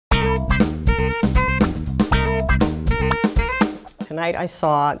Tonight I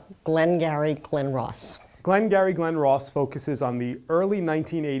saw Glengarry Glen Ross. Glengarry Glen Ross focuses on the early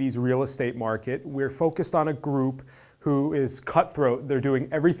 1980s real estate market. We're focused on a group who is cutthroat. They're doing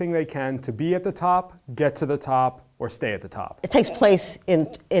everything they can to be at the top, get to the top, or stay at the top. It takes place in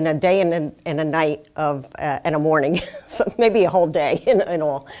a day and a night of, and a morning, so maybe a whole day in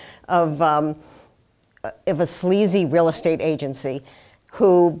all, of a sleazy real estate agency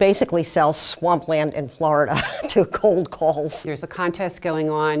who basically sells swampland in Florida to cold calls. There's a contest going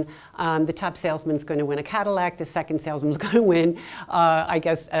on. The top salesman's going to win a Cadillac. The second salesman's going to win, I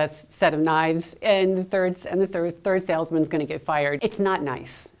guess, a set of knives, and the third salesman's going to get fired. It's not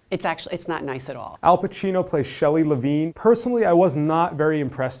nice. It's not nice at all. Al Pacino plays Shelley Levine. Personally, I was not very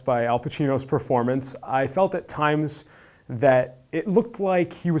impressed by Al Pacino's performance. I felt at times that it looked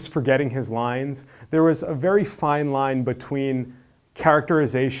like he was forgetting his lines. There was a very fine line between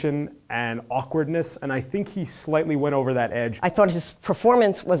characterization and awkwardness, and I think he slightly went over that edge. I thought his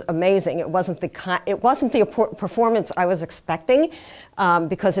performance was amazing. It wasn't the performance I was expecting,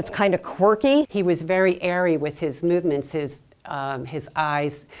 because it's kind of quirky. He was very airy with his movements, his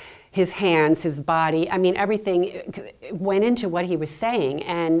eyes, his hands, his body. I mean, everything went into what he was saying,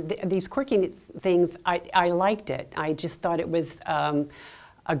 and these quirky things, I liked it. I just thought it was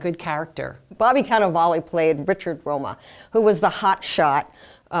a good character. Bobby Cannavale played Richard Roma, who was the hot shot,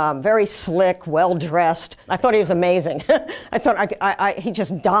 very slick, well-dressed. I thought he was amazing. I thought he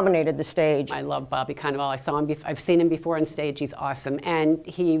just dominated the stage. I love Bobby Cannavale. I saw him. I've seen him before on stage. He's awesome, and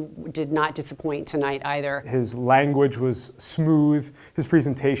he did not disappoint tonight either. His language was smooth. His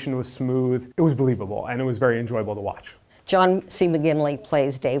presentation was smooth. It was believable, and it was very enjoyable to watch. John C. McGinley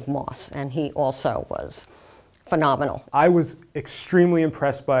plays Dave Moss, and he also was phenomenal. I was extremely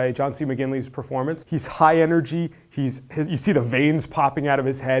impressed by John C. McGinley's performance. He's high energy, you see the veins popping out of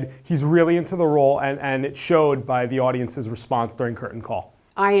his head. He's really into the role, and it showed by the audience's response during curtain call.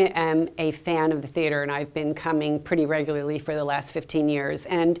 I am a fan of the theater, and I've been coming pretty regularly for the last 15 years.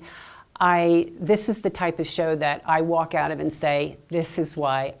 And this is the type of show that I walk out of and say, this is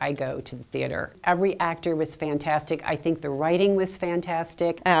why I go to the theater. Every actor was fantastic. I think the writing was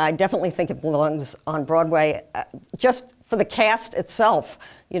fantastic. I definitely think it belongs on Broadway. Just for the cast itself,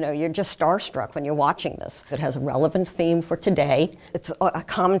 you know, you're just starstruck when you're watching this. It has a relevant theme for today. It's a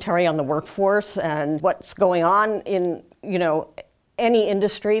commentary on the workforce and what's going on in, you know, any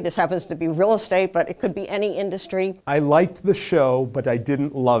industry. This happens to be real estate, but it could be any industry. I liked the show, but I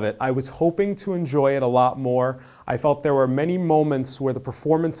didn't love it. I was hoping to enjoy it a lot more. I felt there were many moments where the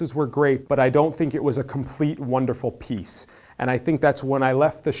performances were great, but I don't think it was a complete, wonderful piece. And I think that's when I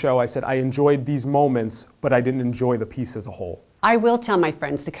left the show, I said I enjoyed these moments, but I didn't enjoy the piece as a whole. I will tell my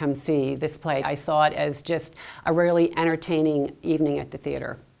friends to come see this play. I saw it as just a really entertaining evening at the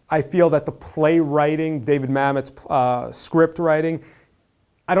theater. I feel that the playwriting, David Mamet's script writing,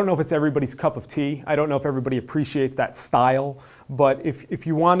 I don't know if it's everybody's cup of tea. I don't know if everybody appreciates that style, but if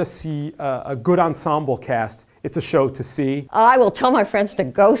you want to see a good ensemble cast, it's a show to see. I will tell my friends to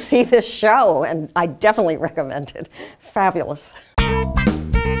go see this show, and I definitely recommend it. Fabulous.